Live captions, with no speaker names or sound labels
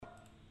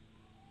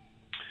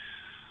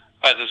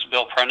Hi, this is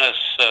Bill Prentice,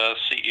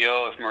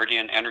 CEO of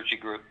Meridian Energy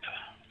Group.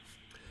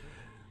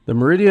 The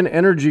Meridian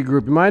Energy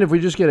Group. You mind if we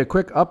just get a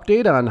quick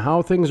update on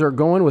how things are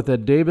going with the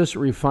Davis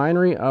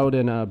refinery out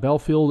in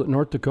Belfield,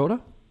 North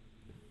Dakota?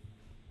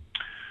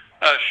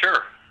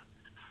 Sure.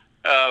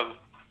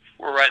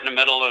 We're right in the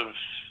middle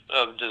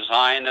of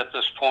design at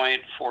this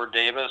point for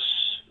Davis.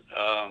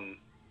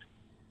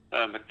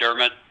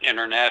 McDermott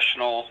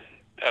International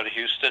out of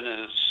Houston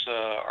is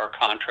our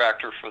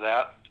contractor for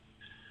that.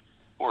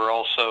 We're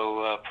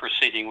also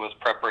proceeding with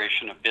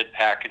preparation of bid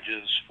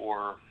packages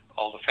for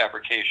all the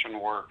fabrication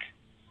work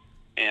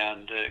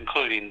and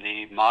including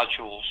the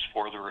modules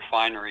for the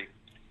refinery,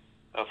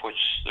 of which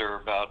there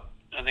are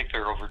I think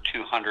there are over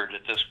 200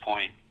 at this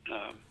point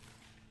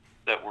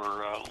that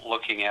we're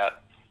looking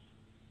at.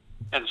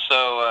 And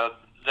so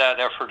that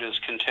effort is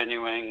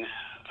continuing.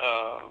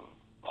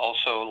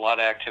 Also a lot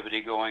of activity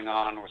going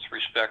on with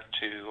respect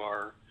to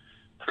our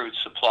crude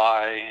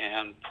supply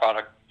and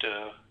product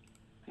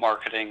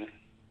marketing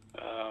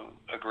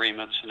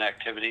agreements and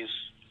activities.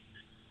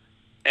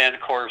 And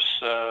of course,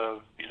 the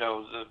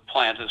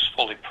plant is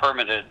fully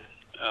permitted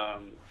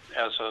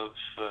as of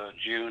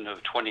June of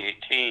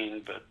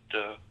 2018, but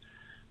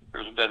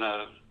there's been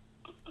a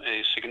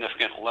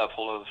significant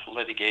level of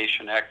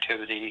litigation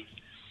activity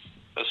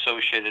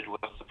associated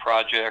with the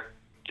project,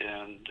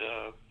 and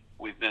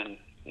we've been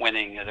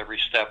winning at every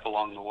step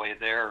along the way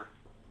there.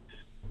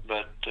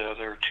 But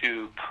there are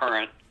two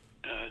current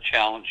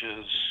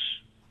challenges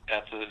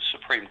at the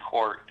Supreme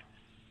Court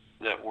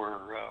that we're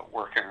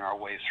working our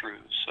way through.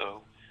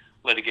 So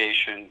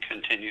litigation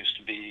continues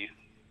to be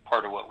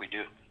part of what we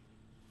do.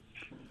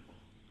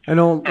 I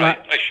know.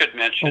 I should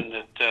mention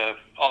that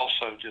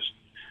also just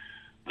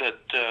that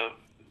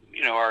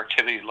our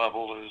activity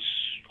level is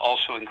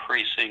also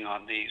increasing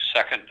on the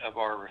second of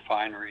our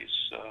refineries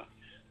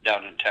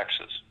down in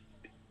Texas.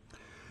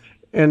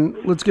 And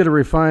let's get an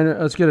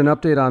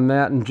update on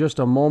that in just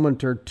a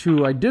moment or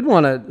two. I did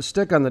want to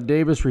stick on the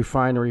Davis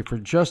refinery for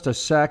just a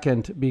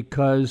second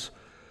because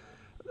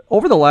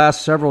over the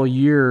last several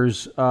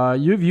years,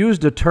 you've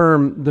used the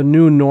term the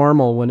new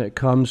normal when it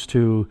comes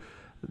to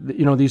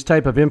these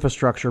type of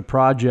infrastructure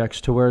projects,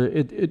 to where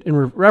it in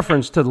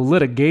reference to the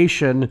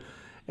litigation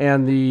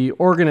and the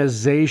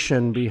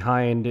organization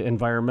behind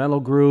environmental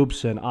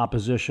groups and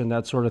opposition,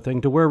 that sort of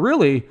thing, to where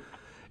really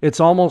it's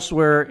almost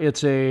where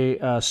it's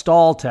a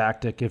stall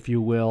tactic, if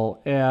you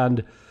will,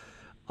 and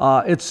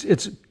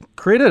it's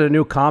created a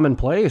new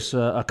commonplace,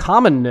 a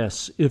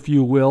commonness, if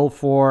you will,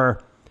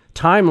 for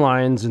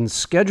timelines and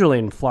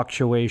scheduling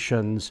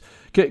fluctuations.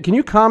 Can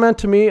you comment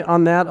to me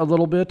on that a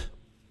little bit?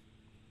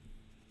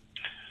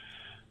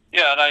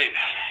 Yeah,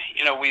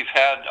 and we've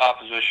had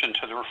opposition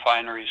to the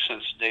refinery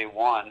since day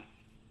one.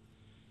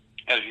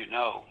 As you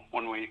know,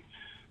 when we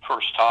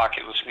first talked,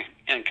 it was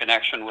in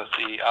connection with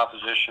the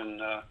opposition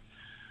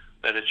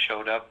that had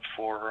showed up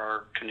for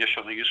our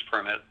conditional use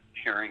permit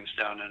hearings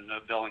down in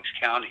Billings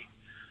County.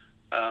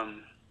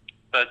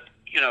 But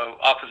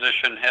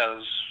opposition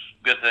has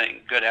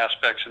good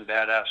aspects and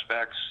bad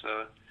aspects.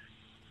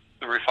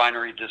 The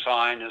refinery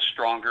design is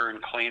stronger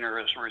and cleaner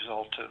as a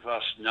result of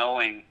us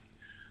knowing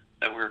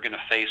that we were going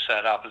to face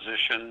that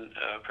opposition,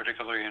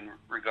 particularly in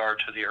regard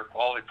to the air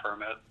quality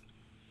permit.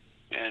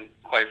 And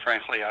quite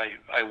frankly,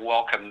 I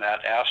welcome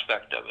that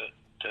aspect of it.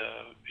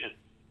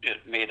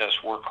 It made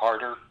us work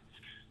harder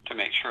to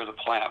make sure the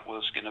plant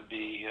was going to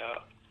be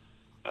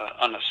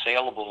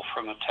unassailable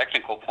from a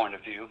technical point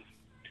of view.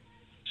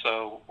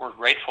 So we're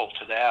grateful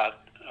to that.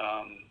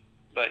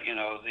 But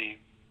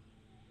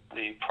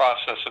the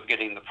process of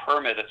getting the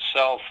permit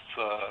itself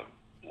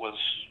was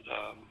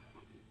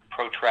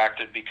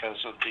protracted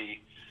because of the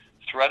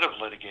threat of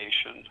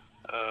litigation.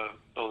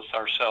 Both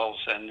ourselves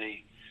and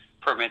the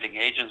permitting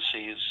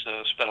agencies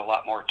spent a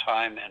lot more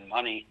time and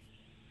money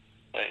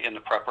in the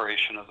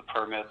preparation of the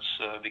permits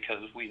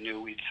because we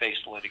knew we'd face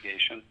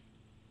litigation.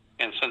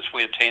 And since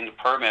we obtained the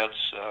permits,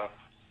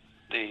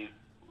 the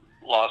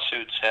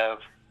lawsuits have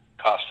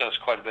cost us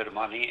quite a bit of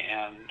money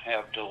and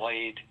have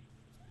delayed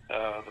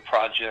the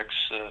projects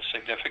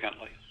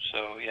significantly.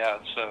 So yeah,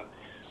 it's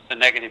the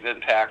negative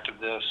impact of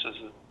this is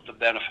the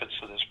benefits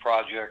of this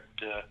project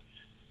to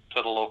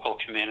the local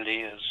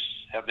community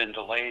have been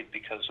delayed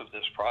because of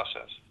this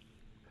process.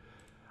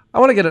 I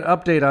want to get an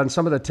update on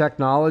some of the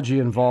technology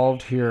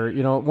involved here.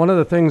 One of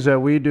the things that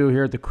we do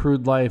here at the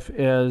Crude Life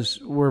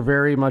is we're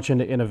very much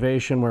into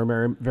innovation.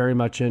 We're very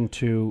much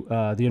into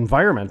the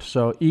environment,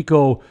 so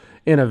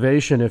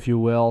eco-innovation, if you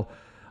will.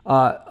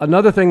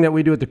 Another thing that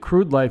we do at the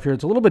Crude Life here,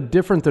 it's a little bit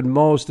different than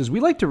most, is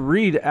we like to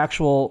read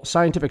actual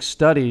scientific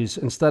studies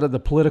instead of the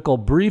political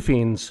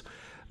briefings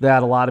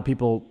that a lot of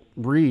people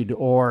read,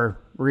 or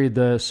read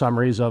the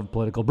summaries of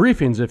political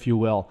briefings, if you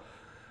will.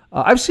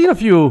 I've seen a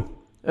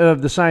few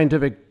of the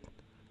scientific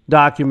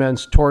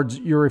documents towards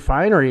your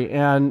refinery,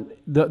 and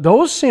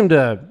those seem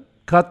to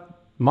cut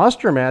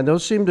muster, man.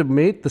 Those seem to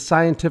make the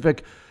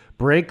scientific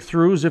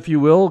breakthroughs, if you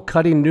will,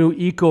 cutting new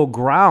eco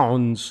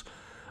grounds.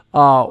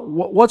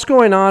 What's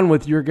going on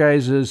with your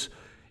guys'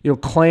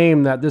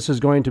 claim that this is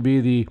going to be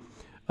the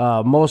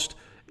most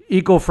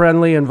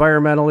eco-friendly,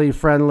 environmentally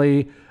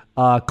friendly,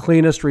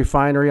 cleanest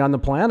refinery on the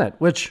planet,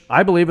 which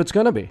I believe it's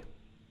going to be.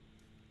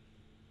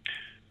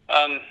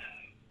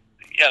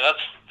 Yeah,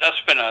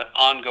 that's been an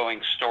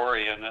ongoing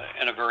story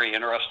and a very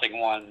interesting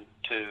one.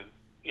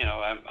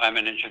 I'm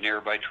an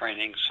engineer by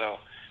training, so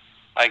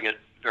I get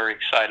very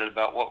excited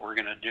about what we're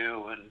going to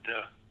do, and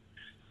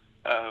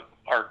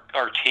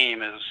our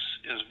team is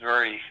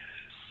very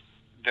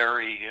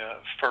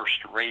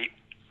first rate,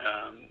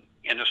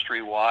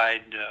 industry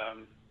wide.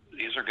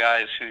 These are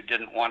guys who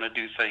didn't want to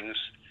do things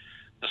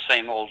the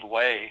same old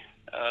way.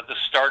 This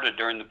started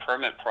during the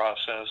permit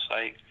process.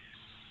 I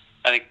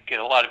think a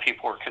lot of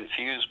people were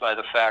confused by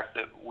the fact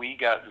that we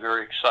got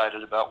very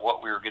excited about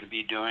what we were going to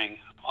be doing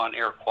on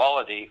air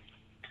quality,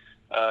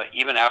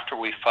 even after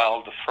we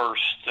filed the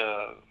first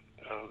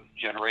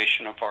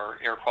generation of our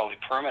air quality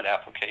permit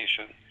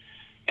application.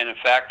 And in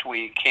fact,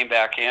 we came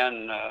back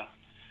in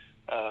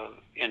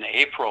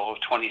April of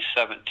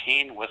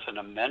 2017 with an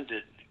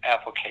amended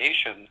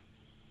application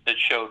that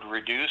showed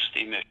reduced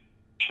emissions.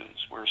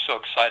 We were so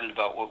excited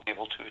about what we were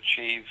able to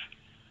achieve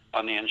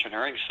on the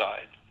engineering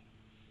side.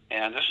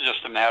 And this is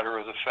just a matter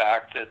of the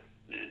fact that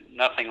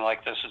nothing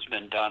like this has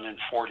been done in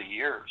 40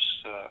 years.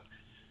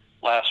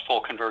 Last full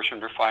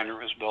conversion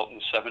refinery was built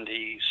in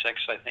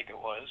 76, I think it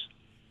was.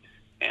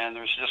 And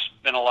there's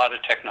just been a lot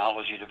of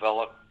technology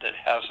developed that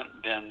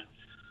hasn't been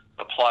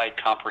applied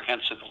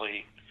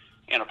comprehensively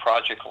in a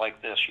project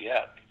like this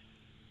yet.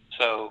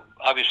 So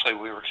obviously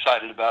we were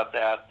excited about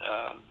that.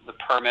 The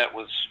permit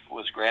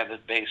was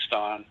granted based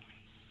on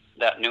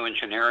that new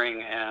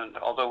engineering, and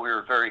although we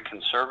were very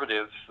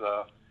conservative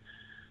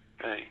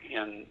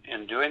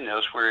in doing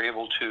this, we were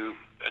able to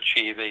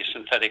achieve a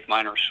synthetic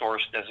minor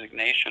source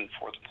designation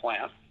for the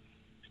plant,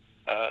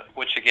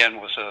 which again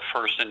was a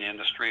first in the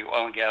industry.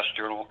 Oil and Gas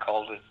Journal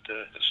called it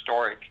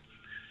historic.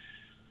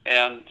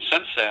 And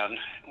since then,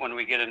 when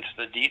we get into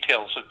the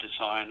details of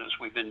design, as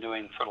we've been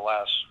doing for the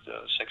last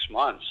 6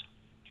 months,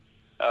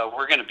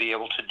 we're going to be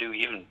able to do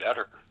even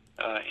better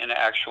in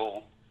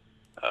actual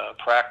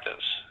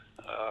practice.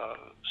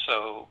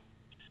 So,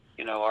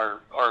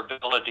 our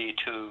ability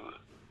to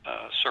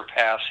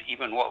surpass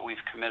even what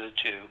we've committed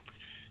to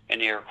in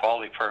the air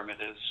quality permit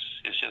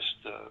is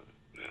just,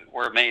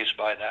 we're amazed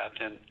by that,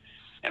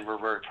 and we're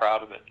very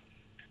proud of it.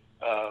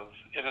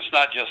 And it's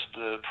not just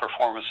the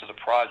performance of the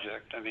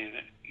project. I mean,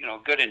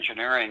 good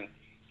engineering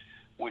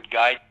would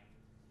guide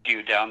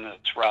you down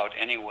this route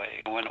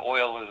anyway. When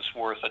oil is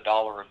worth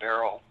 $1 a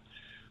barrel,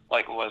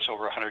 like it was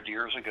over 100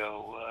 years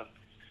ago,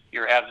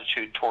 your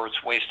attitude towards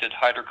wasted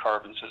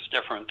hydrocarbons is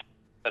different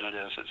than it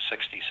is at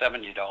 $60,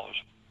 $70.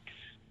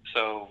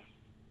 So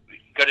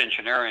good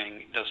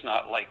engineering does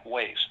not like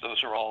waste.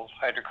 Those are all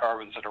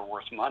hydrocarbons that are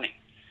worth money.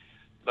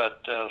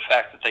 But the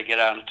fact that they get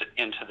out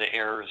into the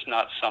air is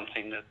not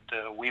something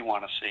that we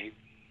want to see,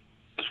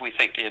 because we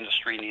think the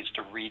industry needs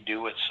to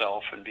redo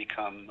itself and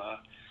become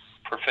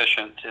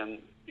proficient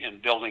in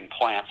building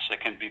plants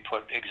that can be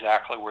put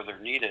exactly where they're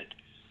needed,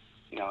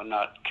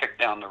 not kicked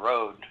down the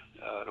road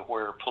to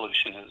where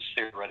pollution is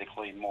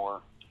theoretically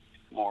more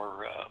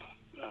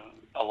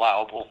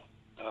allowable,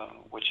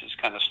 which is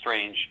kind of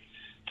strange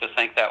to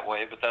think that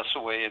way, but that's the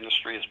way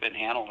industry has been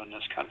handled in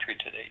this country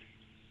today.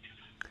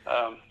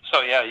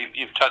 So yeah,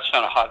 you've touched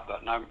on a hot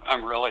button.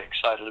 I'm really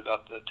excited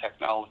about the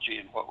technology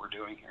and what we're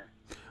doing here.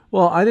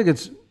 Well, I think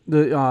it's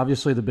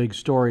obviously the big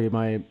story.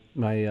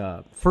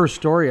 My first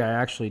story I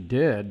actually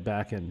did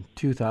back in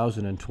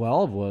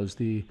 2012 was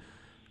the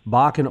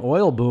Bakken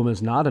oil boom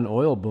is not an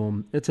oil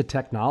boom; it's a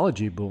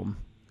technology boom.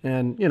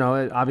 And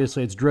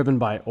obviously it's driven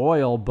by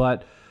oil,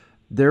 but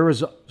there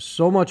is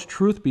so much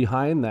truth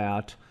behind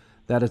that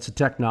it's a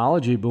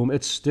technology boom.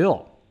 It's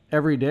still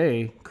every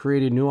day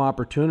creating new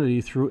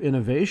opportunity through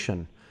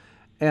innovation.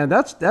 And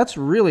that's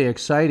really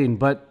exciting.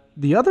 But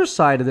the other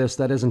side of this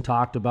that isn't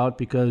talked about,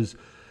 because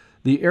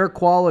the air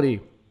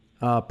quality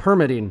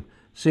permitting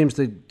seems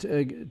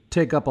to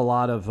take up a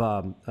lot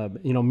of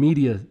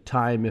media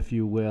time, if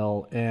you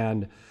will,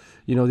 and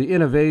the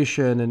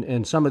innovation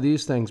and some of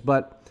these things.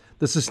 But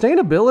the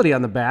sustainability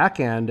on the back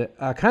end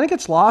kind of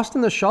gets lost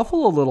in the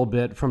shuffle a little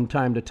bit from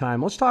time to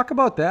time. Let's talk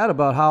about that,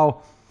 about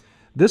how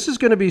this is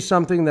going to be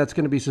something that's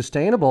going to be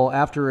sustainable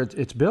after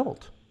it's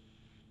built.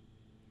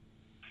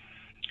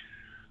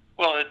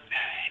 Well,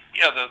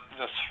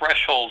 the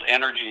threshold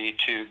energy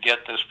to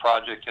get this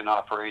project in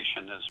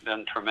operation has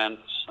been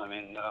tremendous. I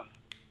mean,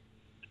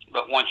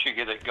 but once you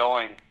get it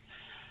going,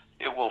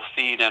 it will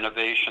feed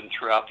innovation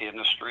throughout the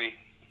industry,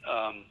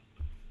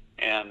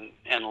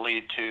 and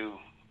lead to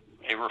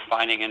a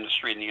refining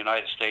industry in the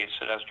United States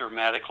that has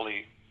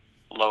dramatically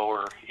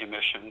lower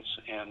emissions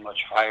and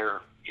much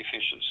higher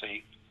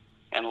efficiency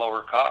and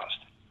lower cost.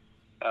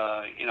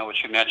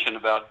 What you mentioned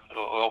about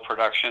oil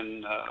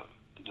production,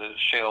 the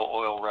shale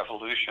oil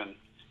revolution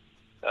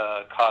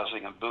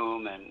causing a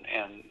boom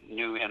and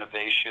new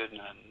innovation,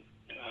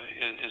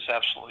 and is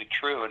absolutely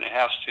true. And it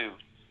has to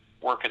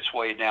work its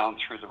way down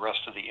through the rest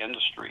of the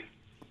industry,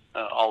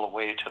 all the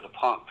way to the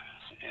pump.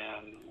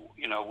 And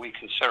we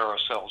consider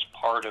ourselves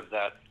part of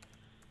that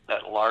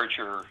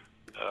larger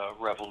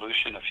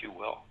revolution, if you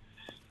will.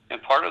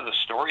 And part of the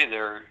story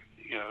there,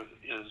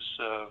 is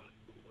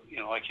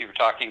like you were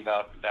talking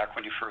about back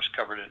when you first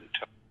covered it in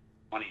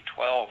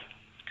 2012,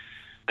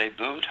 a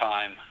boom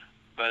time.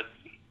 But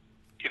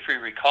if you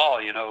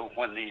recall,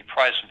 when the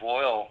price of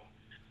oil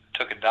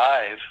took a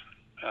dive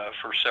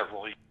for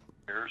several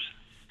years,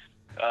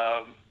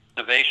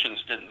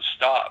 innovations didn't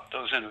stop.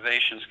 Those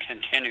innovations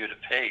continued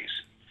apace.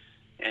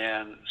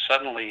 And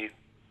suddenly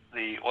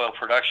the oil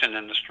production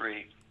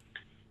industry,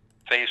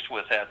 faced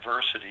with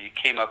adversity,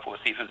 came up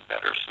with even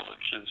better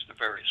solutions to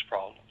various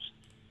problems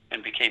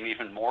and became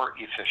even more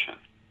efficient.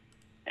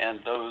 And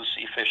those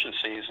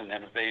efficiencies and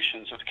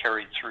innovations have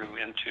carried through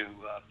into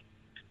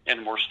in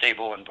a more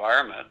stable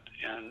environment.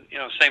 And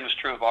same is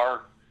true of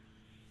our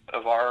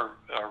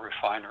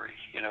refinery.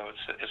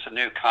 It's a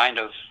new kind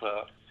of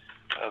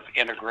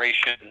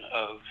integration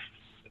of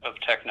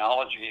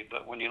technology.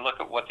 But when you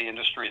look at what the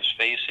industry is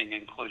facing,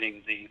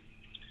 including the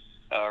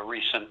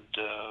recent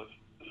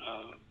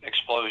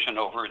explosion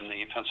over in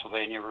the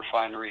Pennsylvania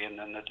refinery, and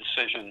then the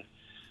decision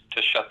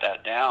to shut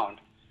that down,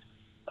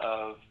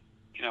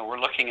 we're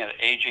looking at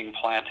aging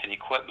plant and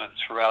equipment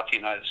throughout the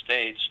United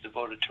States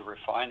devoted to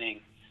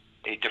refining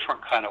a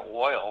different kind of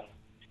oil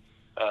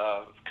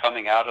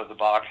coming out of the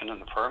Bakken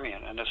and the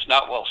Permian, and it's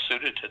not well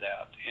suited to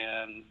that.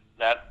 And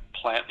that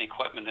plant and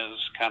equipment is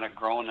kind of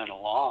grown and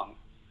along,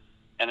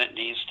 and it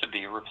needs to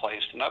be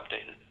replaced and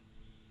updated.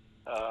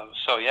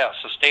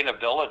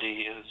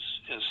 Sustainability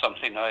is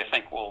something that I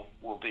think we'll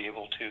be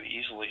able to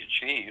easily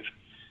achieve,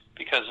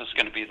 because it's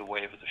going to be the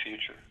wave of the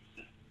future.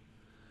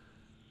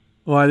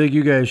 Well, I think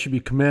you guys should be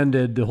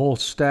commended, the whole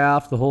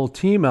staff, the whole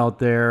team out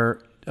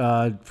there,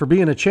 for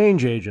being a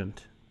change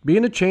agent.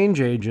 Being a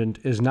change agent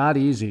is not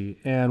easy,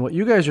 and what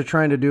you guys are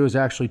trying to do is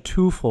actually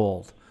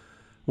twofold.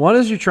 One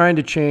is you're trying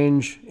to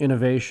change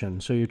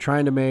innovation, so you're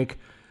trying to make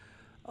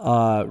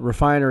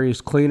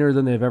refineries cleaner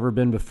than they've ever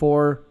been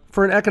before,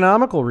 for an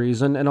economical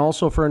reason and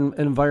also for an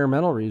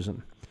environmental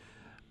reason.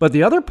 But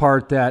the other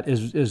part that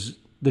is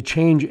the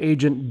change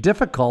agent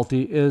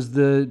difficulty is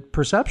the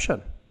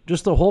perception,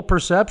 just the whole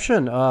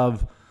perception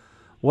of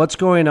what's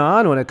going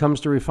on when it comes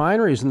to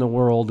refineries in the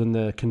world and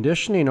the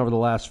conditioning over the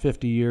last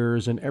 50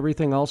 years and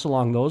everything else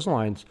along those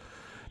lines.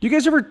 Do you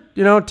guys ever,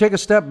 take a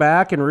step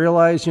back and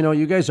realize,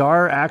 you guys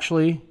are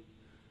actually,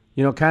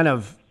 kind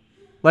of,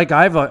 like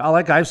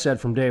I've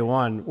said from day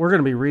one, we're going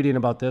to be reading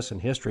about this in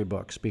history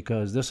books,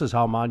 because this is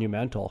how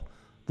monumental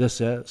this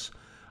is.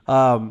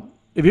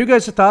 If you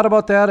guys have thought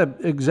about that,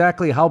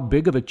 exactly how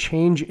big of a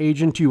change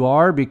agent you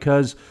are,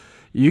 because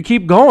you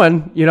keep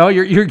going,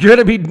 you're going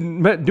to be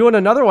doing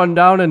another one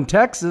down in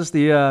Texas,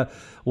 the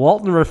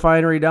Walton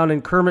refinery down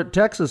in Kermit,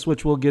 Texas,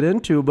 which we'll get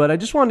into. But I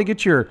just wanted to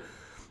get your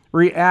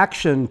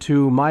reaction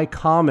to my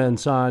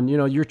comments on,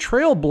 your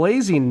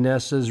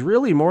trailblazingness is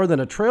really more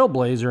than a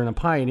trailblazer and a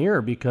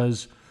pioneer,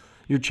 because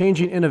you're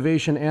changing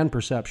innovation and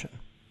perception.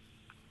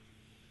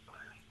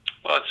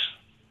 Well, it's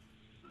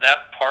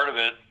that part of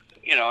it,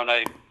 and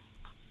I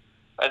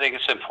think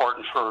it's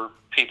important for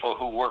people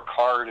who work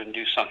hard and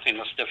do something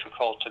that's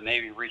difficult to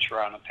maybe reach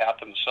around and pat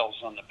themselves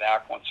on the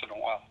back once in a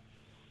while.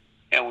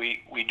 And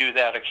we do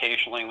that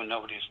occasionally when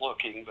nobody's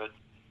looking. But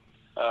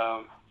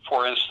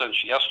for instance,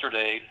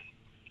 yesterday,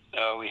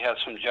 we had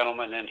some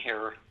gentlemen in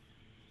here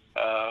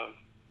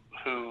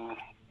who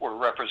were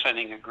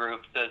representing a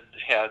group that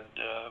had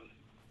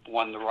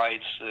won the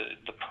rights,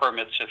 the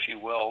permits, if you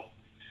will,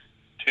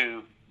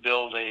 to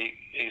build a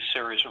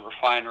series of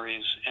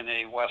refineries in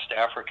a West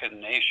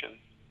African nation.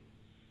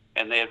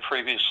 And they had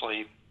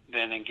previously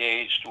been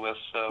engaged with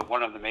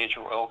one of the major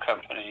oil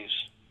companies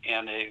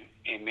and a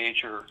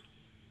major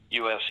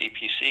U.S.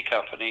 EPC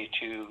company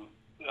to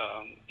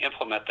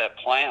implement that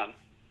plan,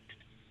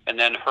 and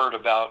then heard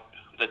about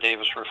the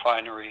Davis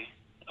refinery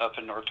up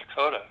in North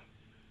Dakota.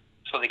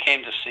 So they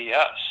came to see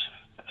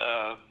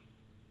us.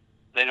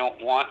 They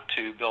don't want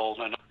to build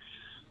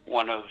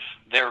one of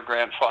their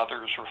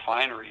grandfather's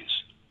refineries.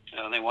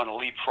 They want to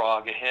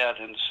leapfrog ahead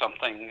into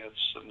something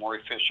that's more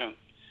efficient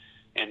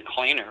and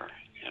cleaner.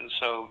 And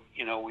so,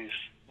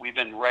 we've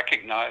been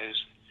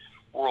recognized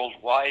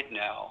worldwide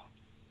now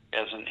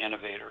as an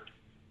innovator.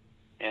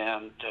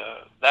 And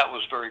that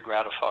was very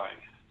gratifying.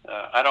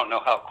 I don't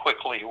know how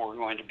quickly we're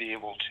going to be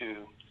able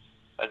to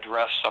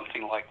address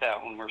something like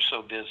that when we're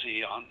so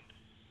busy on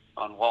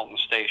Walton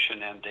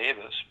Station and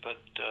Davis. But,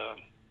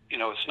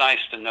 it's nice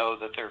to know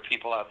that there are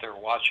people out there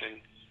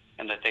watching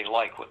and that they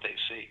like what they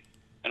see.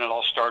 And it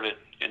all started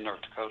in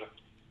North Dakota.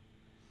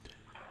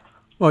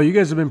 Well, you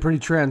guys have been pretty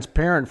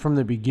transparent from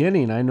the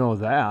beginning. I know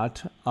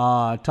that.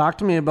 Talk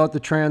to me about the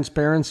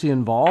transparency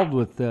involved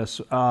with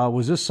this.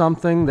 Was this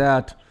something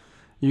that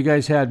you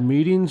guys had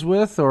meetings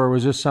with, or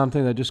was this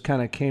something that just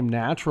kind of came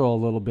natural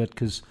a little bit?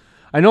 Because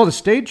I know the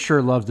state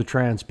sure loves the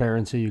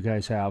transparency you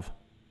guys have.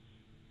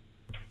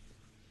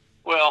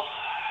 Well,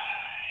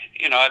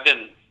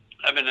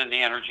 I've been in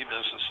the energy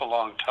business a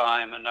long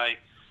time, and I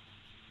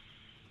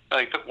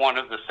think that one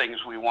of the things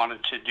we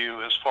wanted to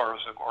do as far as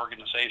the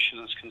organization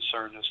is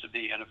concerned is to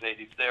be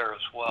innovative there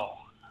as well.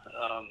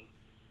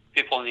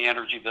 people in the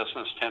energy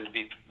business tend to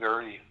be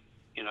very,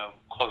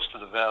 close to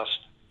the vest.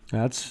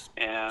 That's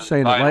And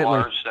saying by it and lightly.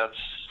 large,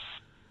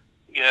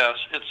 yes,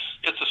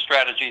 it's a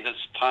strategy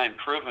that's time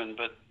proven,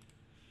 but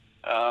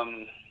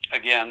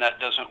again, that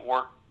doesn't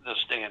work this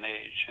day and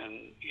age.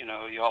 And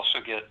you also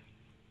get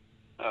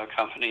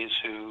companies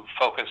who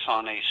focus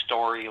on a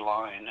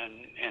storyline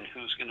and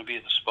who's going to be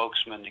the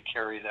spokesman to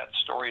carry that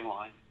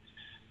storyline.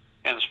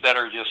 And it's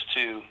better just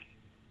to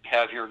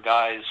have your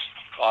guys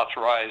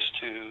authorized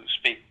to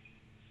speak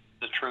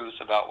the truth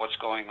about what's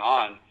going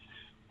on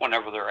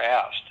whenever they're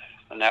asked.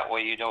 And that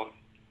way you don't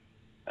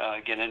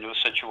get into a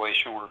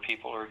situation where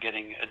people are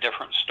getting a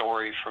different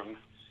story from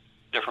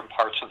different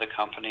parts of the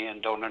company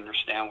and don't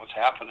understand what's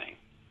happening.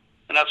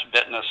 And that's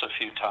bitten us a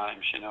few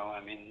times,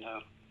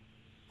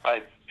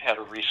 I had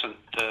a recent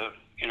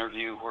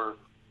interview where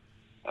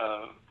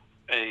a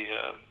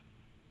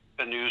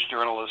news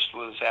journalist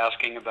was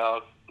asking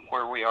about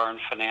where we are in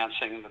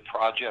financing the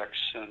projects,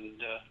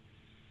 and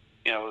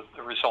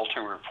the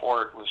resulting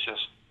report was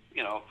just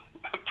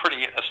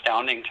pretty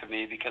astounding to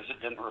me because it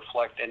didn't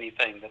reflect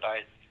anything that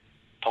I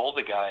told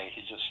the guy.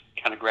 He just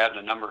kind of grabbed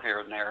a number here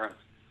and there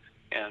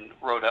and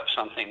wrote up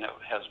something that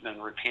has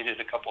been repeated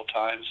a couple of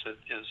times that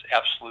is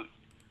absolute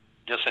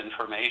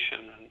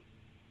disinformation. And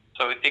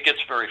so it gets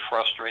very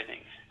frustrating.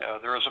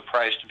 There is a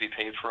price to be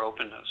paid for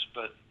openness,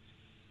 but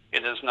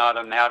it is not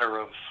a matter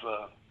of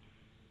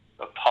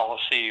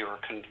policy or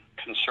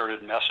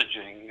concerted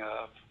messaging.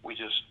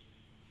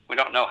 We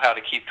don't know how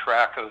to keep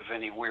track of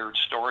any weird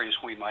stories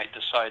we might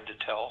decide to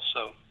tell,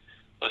 so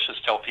let's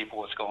just tell people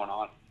what's going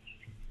on.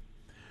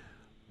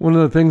 One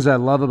of the things I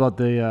love about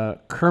the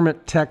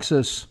Kermit,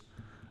 Texas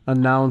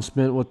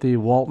announcement with the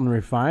Walton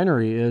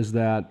refinery is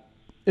that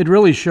it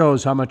really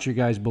shows how much you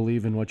guys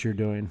believe in what you're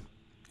doing.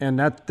 And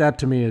that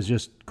to me is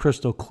just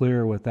crystal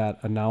clear with that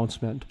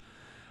announcement.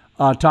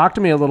 Talk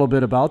to me a little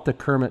bit about the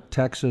Kermit,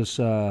 Texas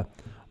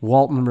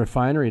Walton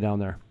refinery down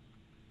there.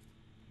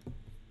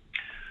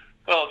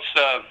 Well,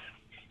 it's an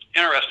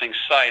interesting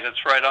site.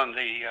 It's right on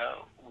the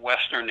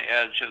western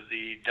edge of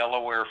the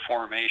Delaware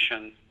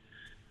Formation,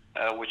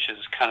 which is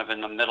kind of in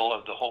the middle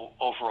of the whole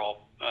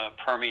overall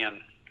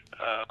Permian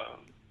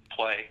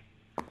play.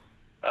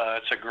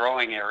 It's a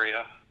growing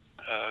area,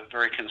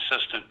 very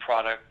consistent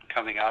product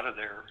coming out of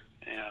there,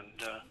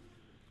 and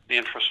the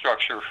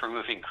infrastructure for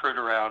moving crude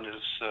around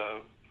is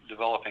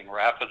developing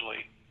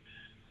rapidly.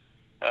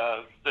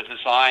 The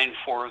design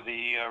for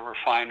the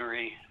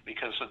refinery,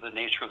 because of the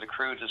nature of the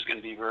crude, is going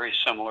to be very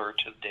similar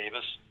to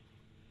Davis.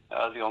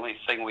 The only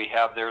thing we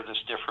have there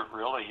that's different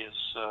really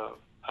is a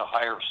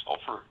higher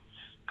sulfur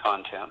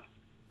content.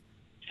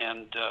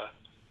 And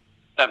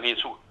that means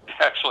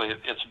actually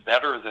it's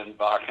better than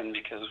Bakken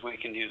because we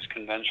can use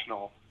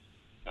conventional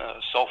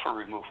sulfur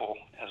removal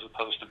as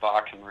opposed to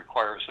Bakken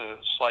requires a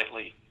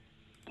slightly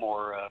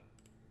more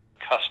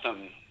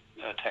custom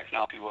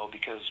technology,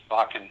 because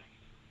Bakken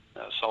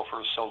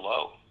sulfur is so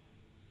low.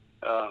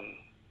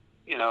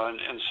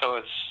 And so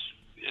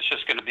it's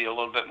just going to be a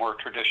little bit more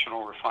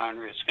traditional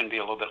refinery. It's going to be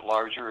a little bit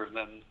larger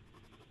than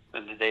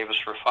the Davis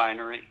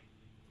refinery.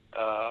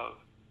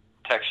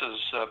 Texas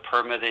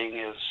permitting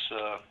is,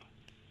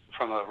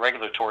 from a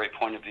regulatory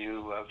point of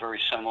view, very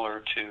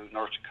similar to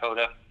North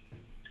Dakota.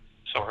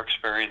 So our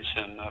experience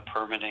in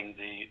permitting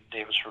the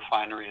Davis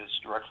refinery is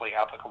directly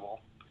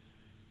applicable.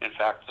 In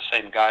fact, the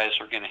same guys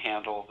are going to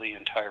handle the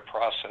entire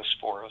process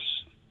for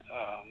us.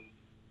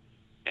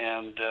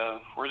 And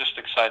we're just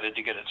excited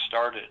to get it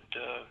started.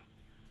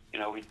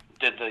 We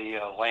did the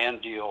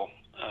land deal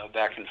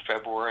back in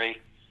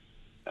February.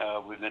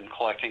 We've been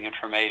collecting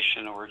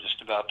information, and we're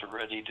just about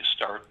ready to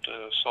start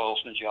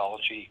soils and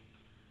geology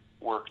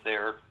work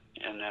there,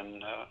 and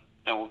then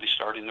we'll be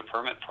starting the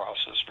permit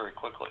process very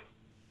quickly.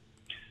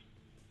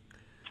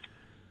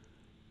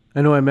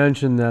 I know I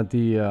mentioned that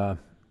the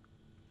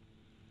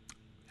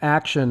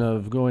action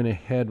of going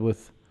ahead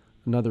with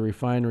another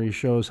refinery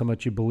shows how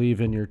much you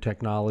believe in your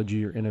technology,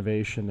 your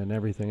innovation, and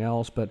everything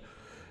else. But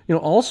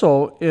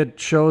also it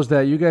shows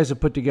that you guys have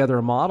put together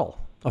a model,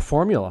 a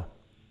formula.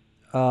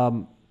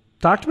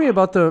 Talk to me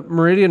about the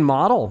Meridian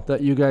model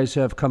that you guys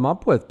have come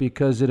up with,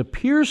 because it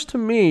appears to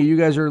me you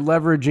guys are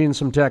leveraging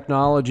some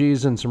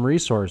technologies and some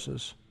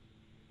resources.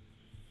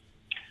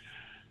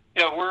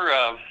 Yeah,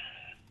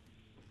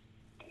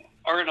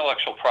 our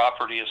intellectual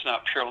property is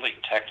not purely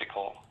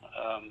technical.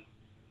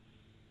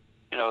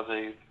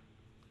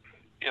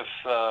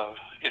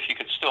 If you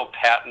could still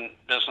patent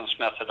business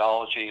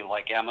methodology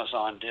like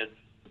Amazon did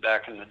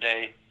back in the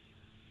day,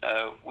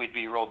 we'd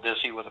be real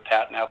busy with a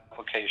patent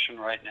application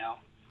right now.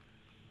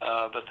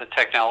 But the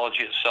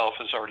technology itself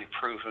is already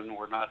proven.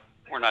 We're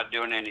not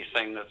doing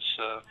anything that's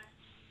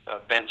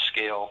bent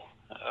scale,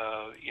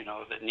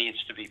 that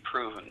needs to be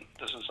proven.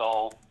 This is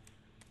all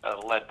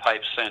lead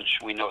pipe cinch.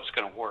 We know it's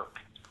going to work.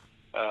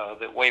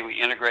 The way we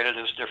integrate it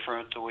is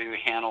different. The way we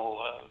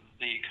handle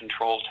the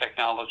control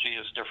technology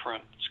is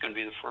different. It's going to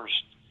be the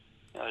first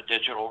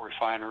digital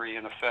refinery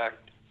in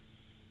effect.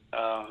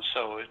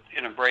 So it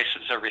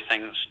embraces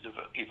everything that's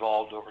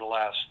evolved over the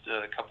last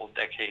couple of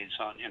decades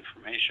on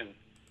information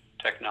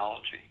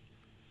technology.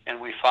 And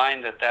we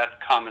find that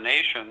that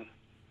combination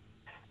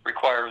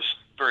requires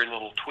very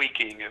little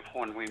tweaking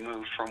when we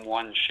move from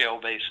one shale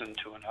basin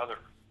to another.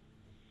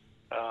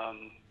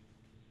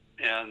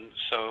 And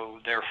so,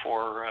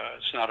 therefore,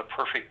 it's not a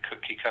perfect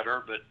cookie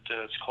cutter, but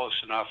it's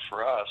close enough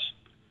for us,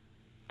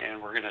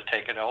 and we're going to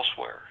take it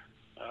elsewhere.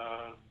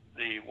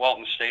 The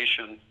Walton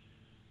Station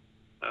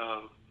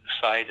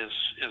site is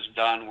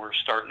done. We're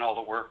starting all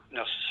the work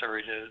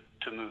necessary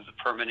to move the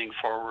permitting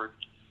forward.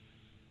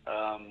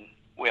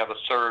 We have a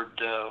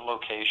third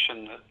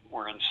location that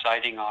we're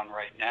inciting on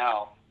right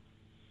now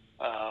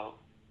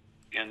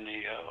in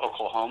the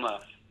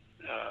Oklahoma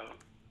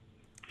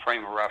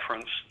frame of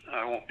reference.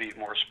 I won't be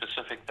more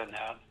specific than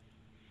that,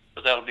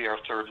 but that'll be our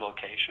third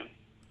location.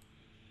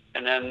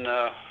 And then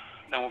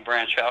we'll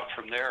branch out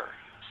from there.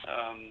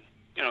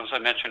 As I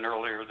mentioned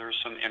earlier, there's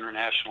some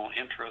international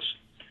interest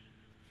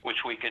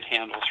which we could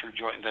handle through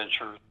joint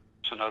ventures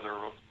and other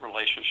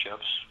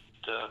relationships.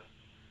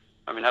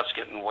 That's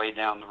getting way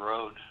down the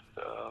road.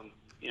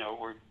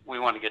 We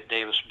want to get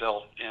Davis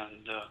built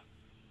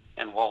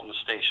and Walton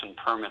Station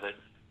permitted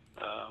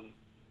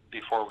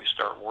before we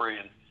start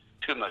worrying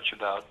too much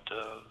about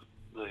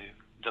the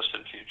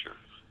distant future.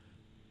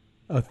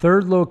 A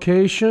third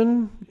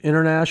location,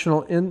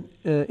 international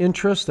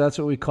interest, that's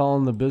what we call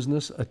in the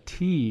business a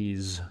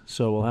tease.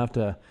 So we'll have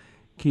to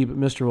keep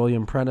Mr.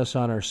 William Prentice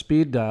on our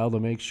speed dial to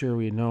make sure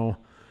we know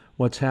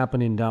what's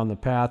happening down the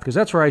path, because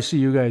that's where I see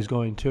you guys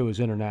going too, is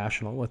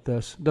international with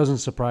this. It doesn't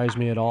surprise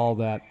me at all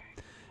that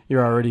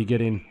you're already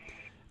getting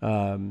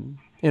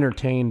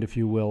entertained, if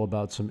you will,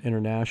 about some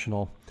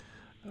international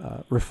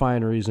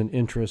refineries and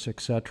interests,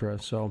 etc.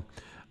 So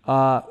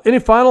any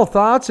final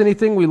thoughts,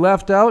 anything we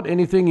left out,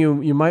 anything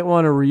you might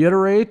want to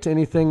reiterate,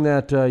 anything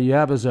that you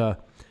have as a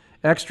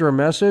extra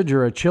message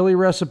or a chili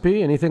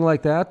recipe, anything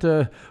like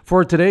that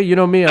for today? You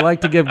know me, I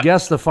like to give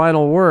guests the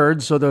final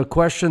word, so the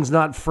question's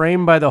not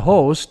framed by the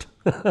host.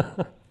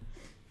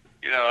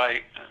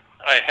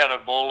 I had a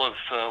bowl of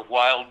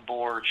wild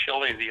boar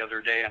chili the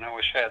other day, and I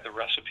wish I had the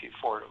recipe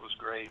for it. It was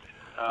great.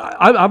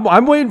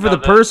 I'm waiting for the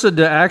person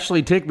to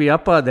actually take me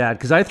up on that,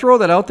 because I throw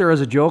that out there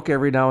as a joke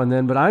every now and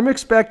then, but I'm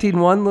expecting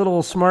one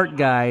little smart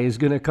guy is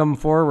going to come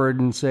forward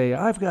and say,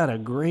 I've got a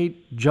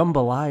great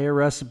jambalaya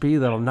recipe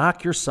that'll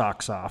knock your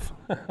socks off.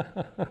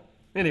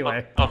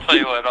 Anyway. I'll tell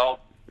you what,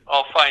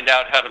 I'll find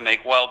out how to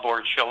make wild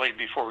boar chili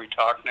before we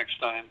talk next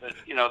time. But,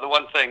 the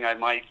one thing I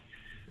might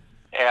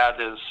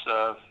add is,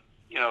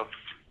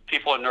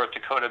 people in North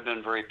Dakota have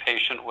been very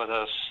patient with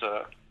us.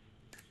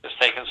 It's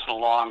taken us a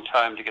long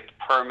time to get the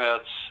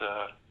permits.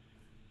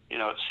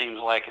 It seems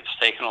like it's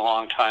taken a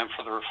long time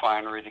for the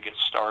refinery to get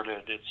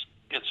started.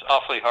 It's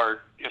awfully hard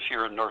if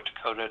you're in North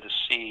Dakota to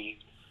see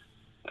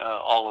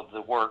all of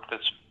the work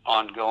that's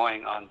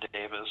ongoing on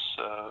Davis.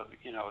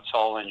 It's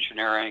all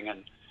engineering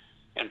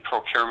and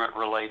procurement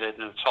related,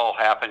 and it's all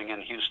happening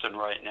in Houston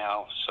right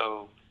now.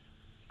 So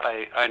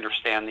I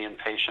understand the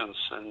impatience,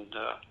 and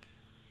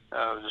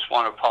just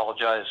want to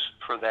apologize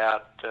for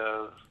that.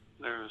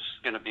 There's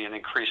going to be an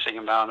increasing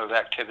amount of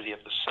activity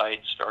at the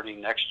site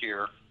starting next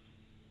year,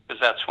 because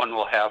that's when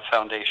we'll have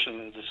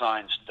foundation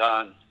designs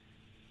done,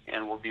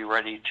 and we'll be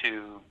ready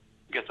to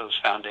get those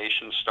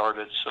foundations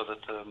started so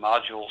that the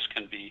modules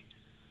can be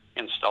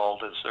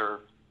installed as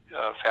they're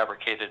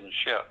fabricated and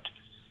shipped.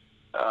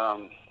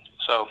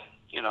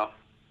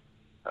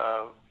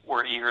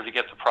 We're eager to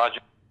get the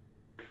project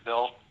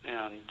built,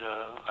 and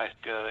I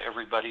think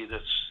everybody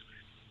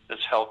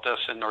that's helped us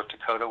in North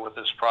Dakota with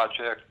this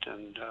project,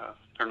 and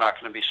they're not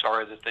going to be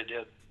sorry that they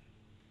did.